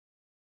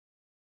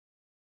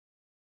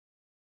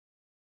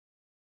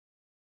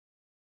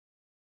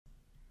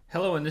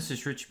Hello, and this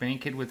is Rich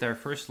Bankhead with our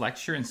first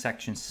lecture in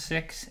Section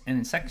 6. And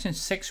in Section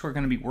 6, we're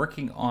going to be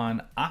working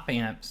on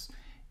op-amps,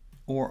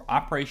 or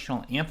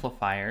operational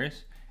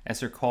amplifiers, as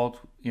they're called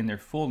in their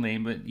full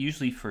name, but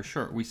usually for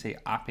short we say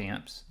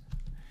op-amps.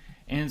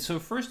 And so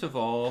first of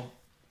all,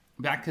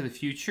 Back to the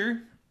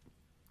Future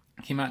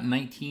came out in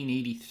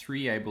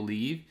 1983, I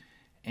believe.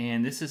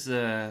 And this is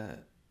the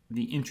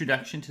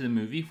introduction to the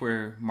movie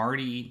where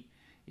Marty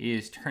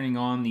is turning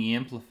on the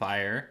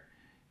amplifier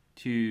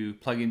to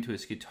plug into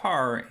his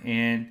guitar,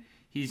 and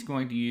he's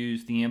going to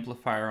use the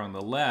amplifier on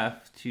the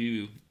left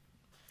to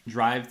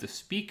drive the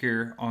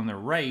speaker on the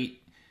right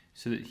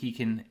so that he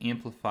can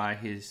amplify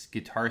his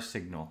guitar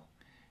signal.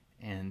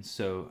 And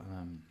so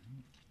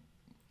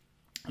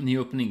in the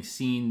opening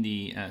scene,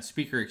 the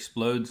speaker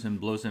explodes and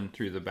blows him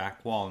through the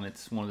back wall, and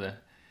it's one of the,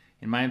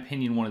 in my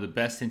opinion, one of the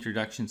best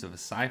introductions of a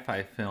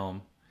sci-fi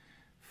film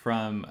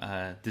from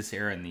this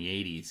era in the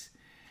 80s.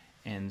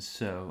 And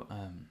so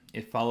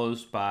it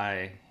follows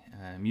by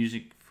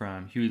music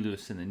from Huey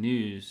Lewis and the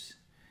News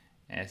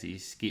as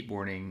he's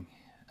skateboarding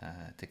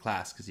to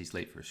class because he's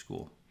late for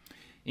school.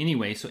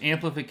 Anyway, so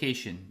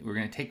amplification. We're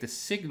going to take the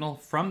signal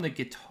from the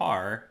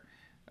guitar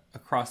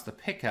across the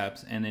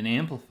pickups and then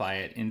amplify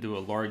it into a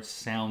large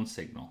sound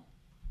signal.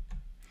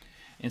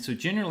 And so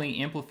generally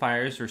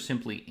amplifiers, or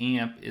simply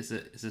amp, is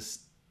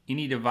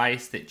any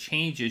device that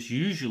changes,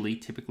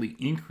 typically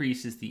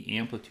increases the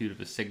amplitude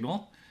of a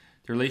signal.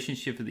 The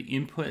relationship of the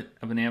input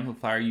of an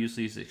amplifier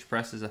usually is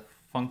expressed as a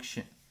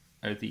function,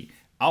 or the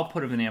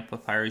output of an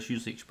amplifier is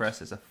usually expressed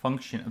as a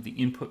function of the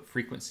input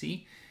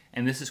frequency,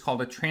 and this is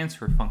called a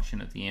transfer function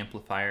of the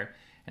amplifier,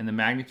 and the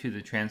magnitude of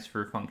the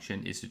transfer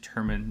function is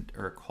determined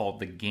or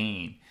called the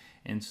gain.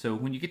 And so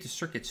when you get to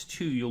circuits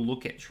 2, you'll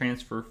look at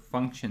transfer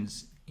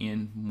functions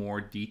in more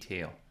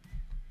detail.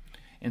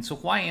 And so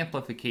why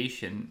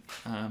amplification?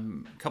 A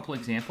couple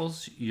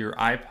examples: your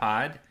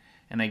iPod,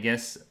 and I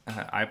guess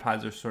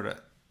iPods are sort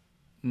of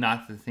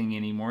not the thing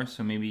anymore,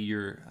 so maybe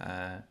your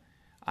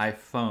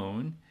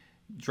iPhone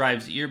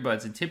drives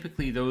earbuds, and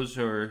typically those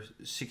are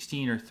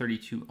 16 or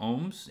 32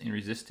 ohms in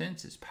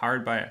resistance. It's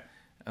powered by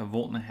a 1.5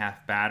 volt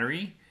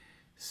battery,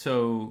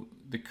 so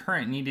the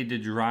current needed to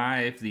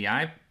drive the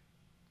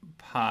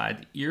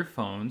iPod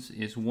earphones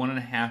is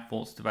 1.5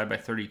 volts divided by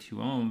 32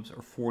 ohms,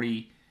 or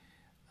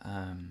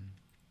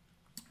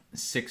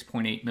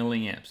 46.8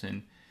 milliamps.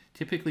 And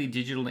typically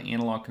digital to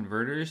analog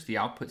converters, the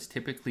output's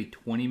typically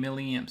 20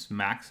 milliamps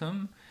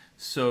maximum.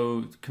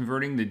 So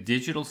converting the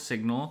digital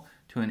signal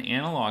to an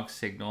analog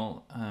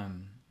signal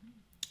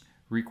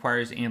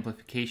requires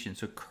amplification.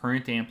 So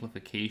current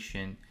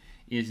amplification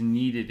is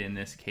needed in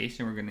this case,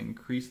 and we're going to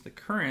increase the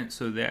current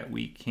so that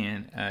we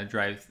can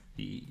drive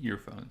the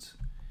earphones.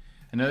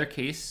 Another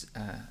case,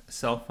 a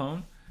cell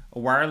phone. A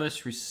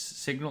wireless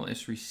signal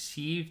is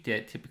received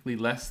at typically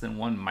less than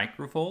 1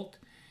 microvolt,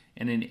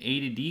 and an A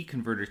to D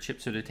converter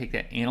chip, so to take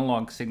that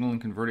analog signal and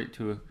convert it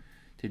to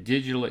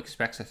digital,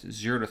 expects a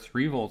 0 to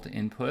 3 volt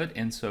input,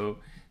 and so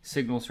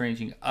signals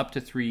ranging up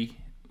to 3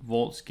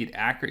 volts get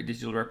accurate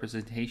digital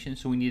representation.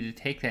 So we need to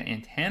take that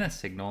antenna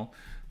signal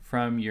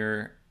from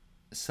your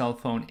cell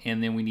phone,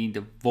 and then we need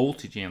to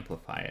voltage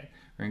amplify it,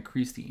 or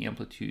increase the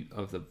amplitude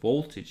of the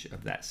voltage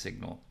of that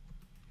signal.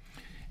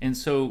 And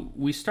so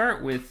we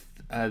start with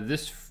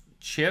this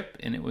chip,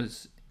 and it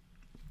was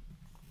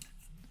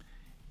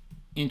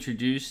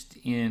introduced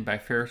by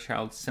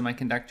Fairchild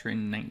Semiconductor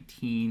in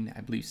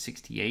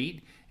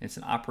 1968. It's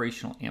an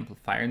operational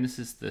amplifier, and this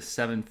is the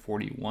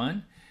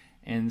 741.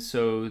 And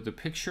so the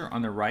picture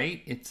on the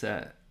right, it's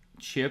a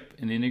chip,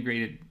 an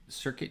integrated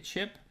circuit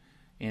chip,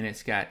 and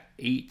it's got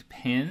 8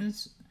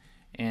 pins.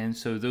 And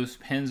so those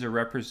pins are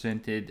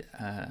represented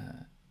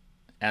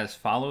as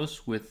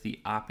follows, with the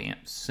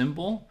op-amp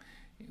symbol,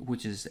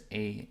 which is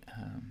a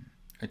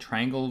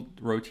triangle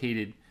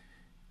rotated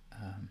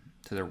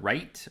to the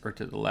right or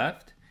to the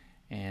left.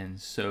 And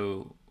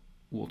so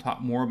we'll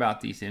talk more about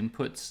these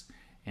inputs.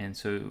 And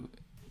so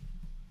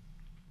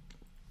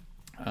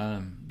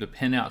the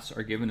pinouts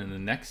are given in the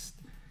next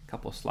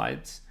couple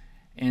slides.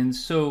 And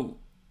so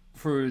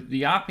for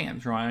the op-amp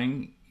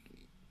drawing,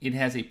 it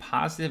has a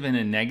positive and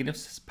a negative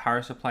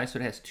power supply. So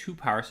it has 2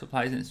 power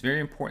supplies, and it's very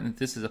important that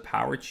this is a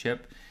power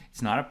chip.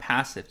 It's not a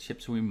passive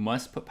chip, so we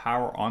must put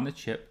power on the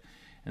chip.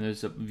 And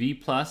there's a V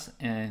plus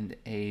and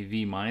a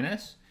V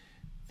minus.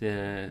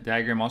 The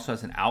diagram also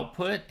has an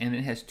output, and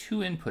it has 2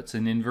 inputs,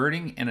 an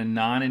inverting and a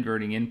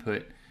non-inverting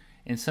input.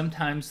 And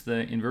sometimes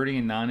the inverting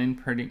and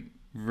non-inverting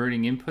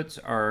inputs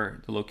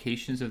are, the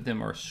locations of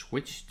them are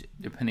switched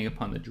depending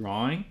upon the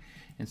drawing,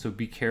 and so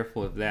be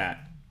careful of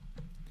that.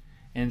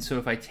 And so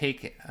if I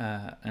take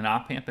an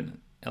op-amp,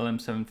 an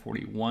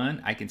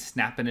LM741, I can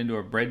snap it into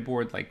a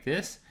breadboard like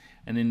this,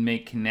 and then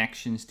make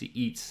connections to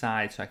each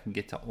side so I can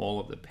get to all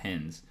of the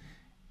pins.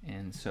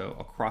 And so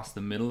across the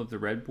middle of the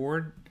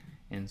breadboard,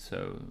 and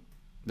so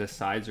the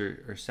sides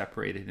are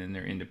separated and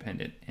they're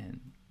independent.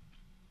 And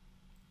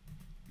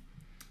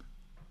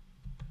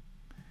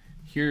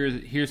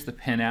here's the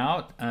pin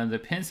out. The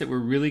pins that we're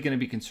really going to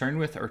be concerned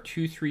with are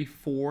 2, 3,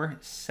 4,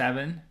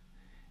 7,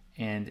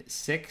 and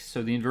 6.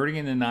 So the inverting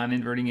and the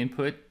non-inverting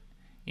input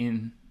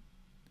in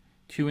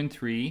 2 and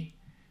 3,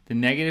 the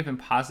negative and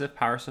positive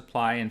power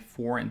supply in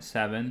 4 and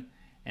 7,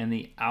 and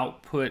the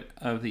output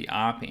of the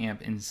op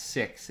amp in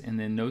 6. And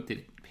then note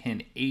that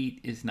pin 8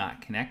 is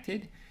not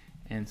connected.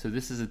 And so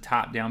this is a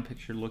top-down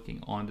picture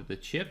looking onto the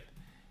chip,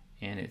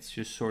 and it's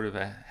just sort of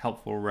a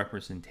helpful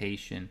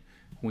representation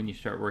when you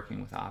start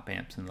working with op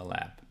amps in the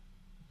lab.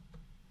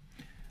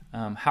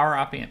 How are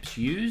op amps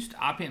used?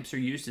 Op amps are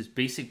used as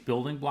basic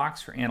building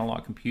blocks for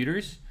analog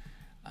computers.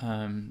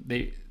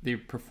 They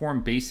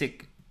perform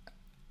basic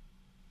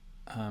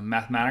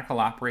mathematical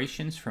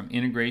operations from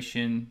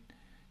integration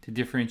to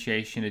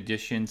differentiation,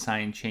 addition,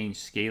 sign, change,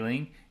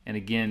 scaling. And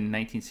again,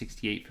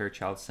 1968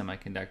 Fairchild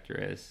Semiconductor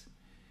as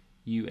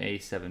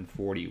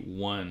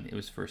UA741 it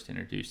was first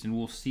introduced. And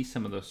we'll see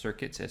some of those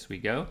circuits as we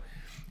go.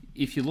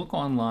 If you look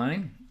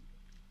online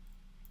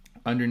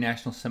under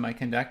National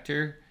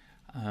Semiconductor,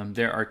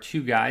 there are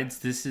 2 guides.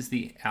 This is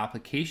the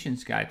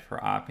applications guide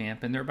for op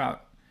amp, and they're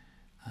about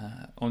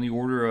on the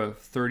order of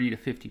 30 to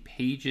 50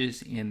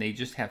 pages, and they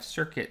just have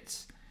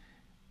circuits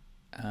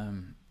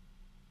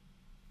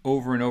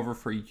over and over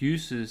for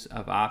uses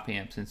of op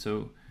amps. And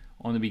so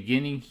on the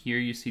beginning here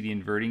you see the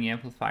inverting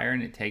amplifier,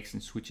 and it takes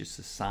and switches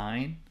the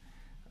sign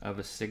of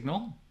a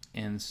signal.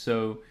 And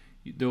so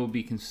there will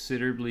be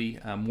considerably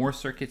more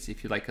circuits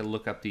if you'd like to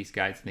look up these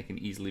guides, and they can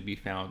easily be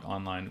found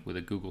online with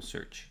a Google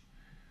search.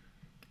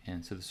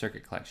 And so the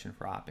circuit collection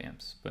for op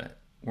amps, but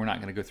we're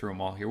not going to go through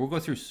them all here. We'll go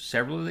through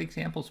several of the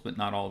examples, but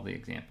not all of the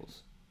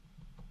examples.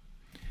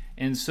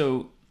 And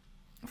so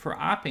for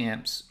op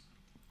amps,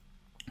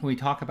 when we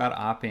talk about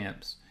op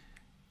amps,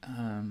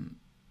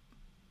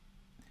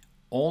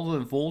 all the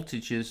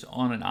voltages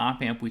on an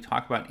op amp we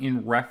talk about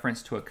in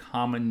reference to a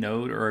common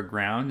node or a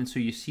ground. And so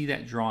you see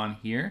that drawn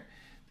here,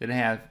 that I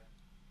have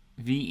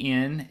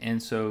Vn,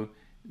 and so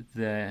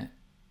the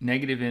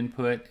negative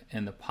input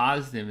and the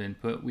positive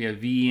input. We have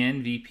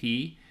Vn,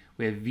 Vp,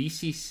 we have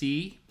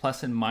VCC,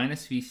 plus and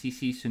minus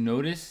VCC. So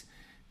notice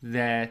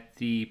that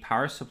the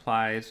power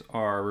supplies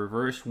are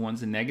reversed.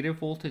 One's a negative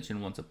voltage and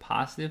one's a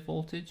positive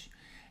voltage.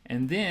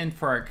 And then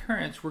for our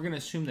currents, we're going to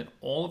assume that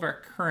all of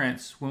our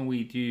currents, when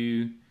we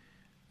do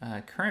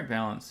current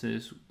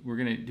balances, we're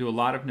going to do a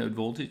lot of node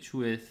voltage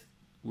with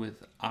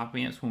op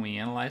amps when we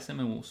analyze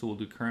them, and so we'll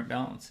do current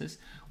balances.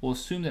 We'll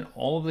assume that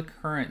all of the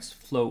currents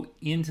flow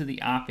into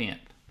the op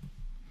amp.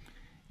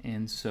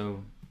 And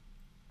so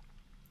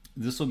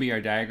this will be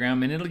our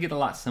diagram, and it'll get a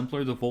lot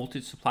simpler. The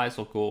voltage supplies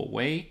will go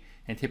away,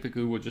 and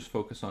typically we'll just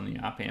focus on the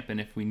op amp, and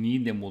if we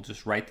need them, we'll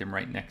just write them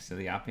right next to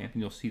the op amp,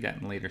 and you'll see that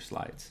in later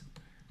slides.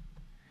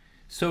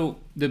 So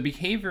the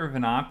behavior of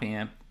an op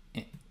amp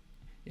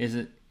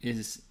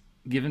is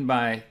given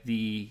by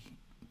the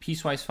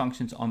piecewise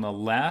functions on the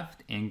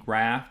left and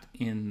graphed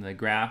in the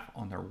graph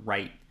on the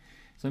right.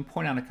 So let me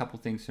point out a couple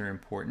things that are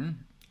important.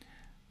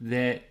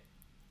 That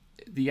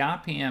the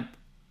op amp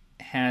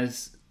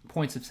has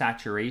points of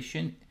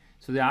saturation,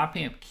 so the op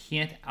amp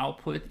can't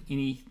output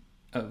any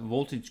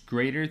voltage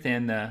greater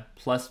than the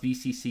plus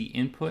VCC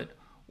input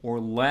or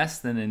less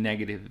than the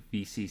negative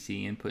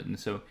VCC input. And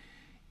so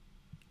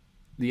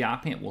the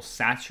op amp will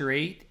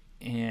saturate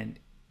and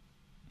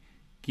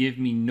give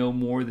me no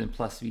more than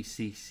plus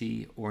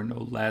VCC or no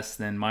less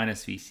than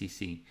minus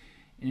VCC.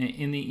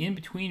 In the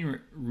in-between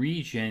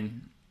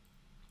region,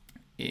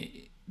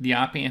 the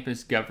op amp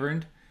is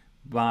governed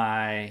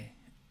by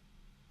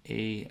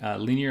a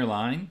linear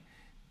line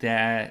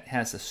that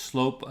has a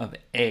slope of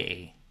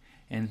A,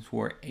 and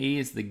where A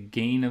is the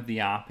gain of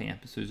the op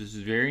amp. So there's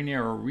this very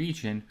narrow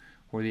region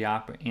where the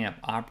op amp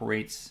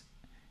operates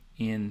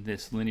in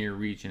this linear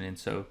region. And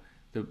so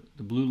the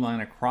blue line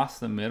across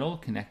the middle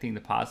connecting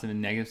the positive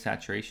and negative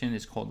saturation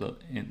is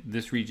called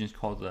this region is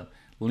called the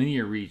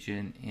linear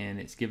region, and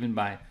it's given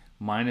by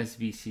minus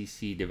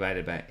VCC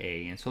divided by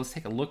A. And so let's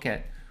take a look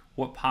at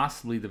what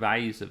possibly the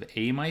values of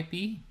A might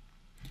be.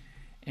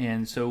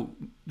 And so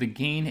the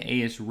gain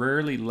A is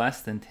rarely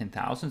less than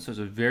 10,000, so it's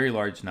a very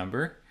large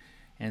number.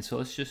 And so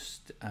let's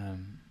just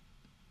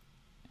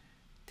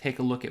take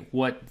a look at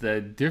what the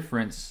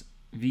difference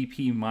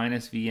Vp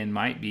minus Vn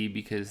might be,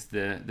 because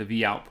the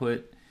V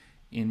output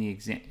in the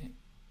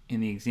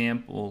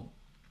example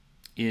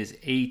is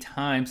A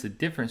times the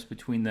difference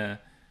between the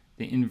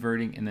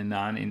inverting and the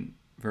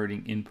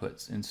non-inverting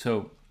inputs. And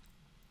so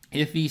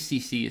if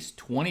VCC is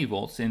 20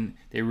 volts, and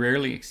they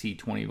rarely exceed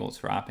 20 volts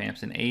for op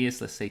amps, and A is,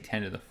 let's say,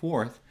 10 to the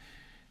 4th,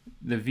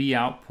 the V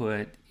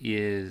output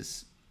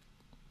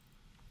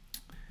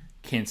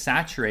can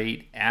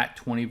saturate at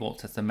 20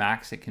 volts. That's the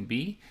max it can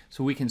be.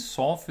 So we can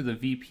solve for the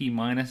Vp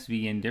minus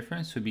Vn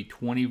difference. So it would be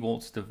 20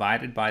 volts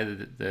divided by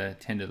the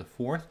 10 to the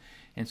 4th.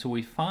 And so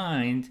we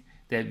find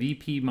that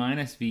Vp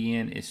minus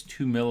Vn is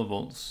 2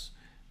 millivolts.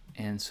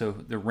 And so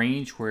the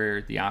range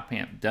where the op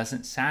amp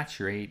doesn't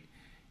saturate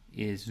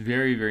is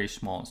very, very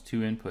small. It's 2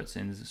 inputs.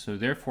 And so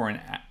therefore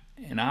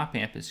an op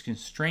amp is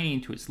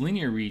constrained to its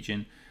linear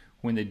region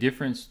when the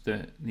difference,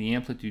 the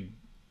amplitude,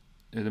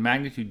 or the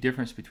magnitude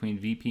difference between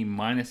Vp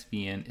minus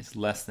Vn is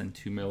less than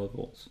 2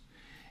 millivolts.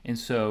 And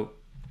so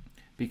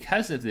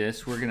because of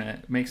this, we're going to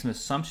make some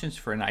assumptions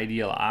for an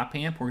ideal op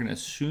amp. We're going to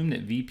assume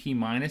that VP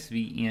minus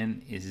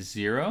VN is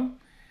 0.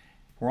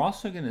 We're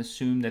also going to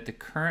assume that the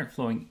current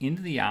flowing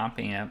into the op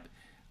amp,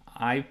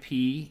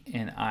 IP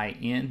and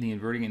IN, the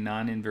inverting and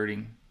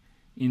non-inverting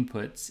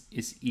inputs,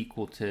 is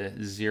equal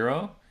to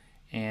 0.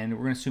 And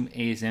we're going to assume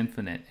A is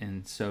infinite.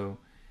 And so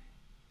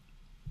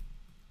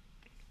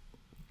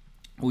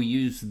we'll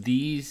use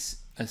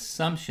these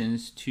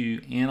assumptions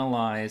to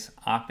analyze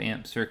op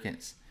amp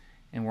circuits.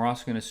 And we're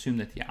also going to assume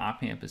that the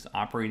op amp is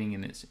operating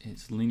in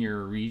its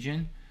linear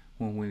region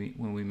when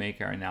we make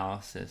our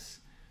analysis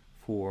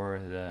for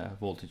the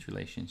voltage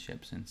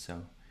relationships. And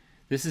so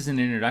this is an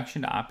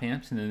introduction to op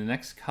amps, and in the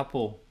next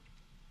couple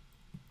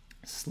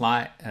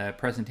slide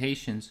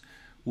presentations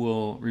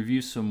we'll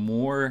review some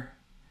more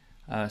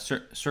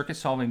circuit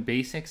solving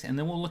basics, and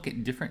then we'll look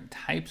at different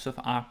types of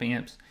op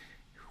amps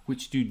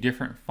which do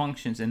different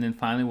functions, and then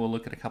finally we'll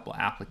look at a couple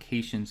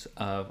applications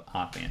of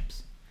op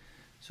amps.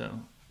 So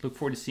look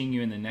forward to seeing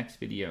you in the next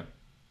video.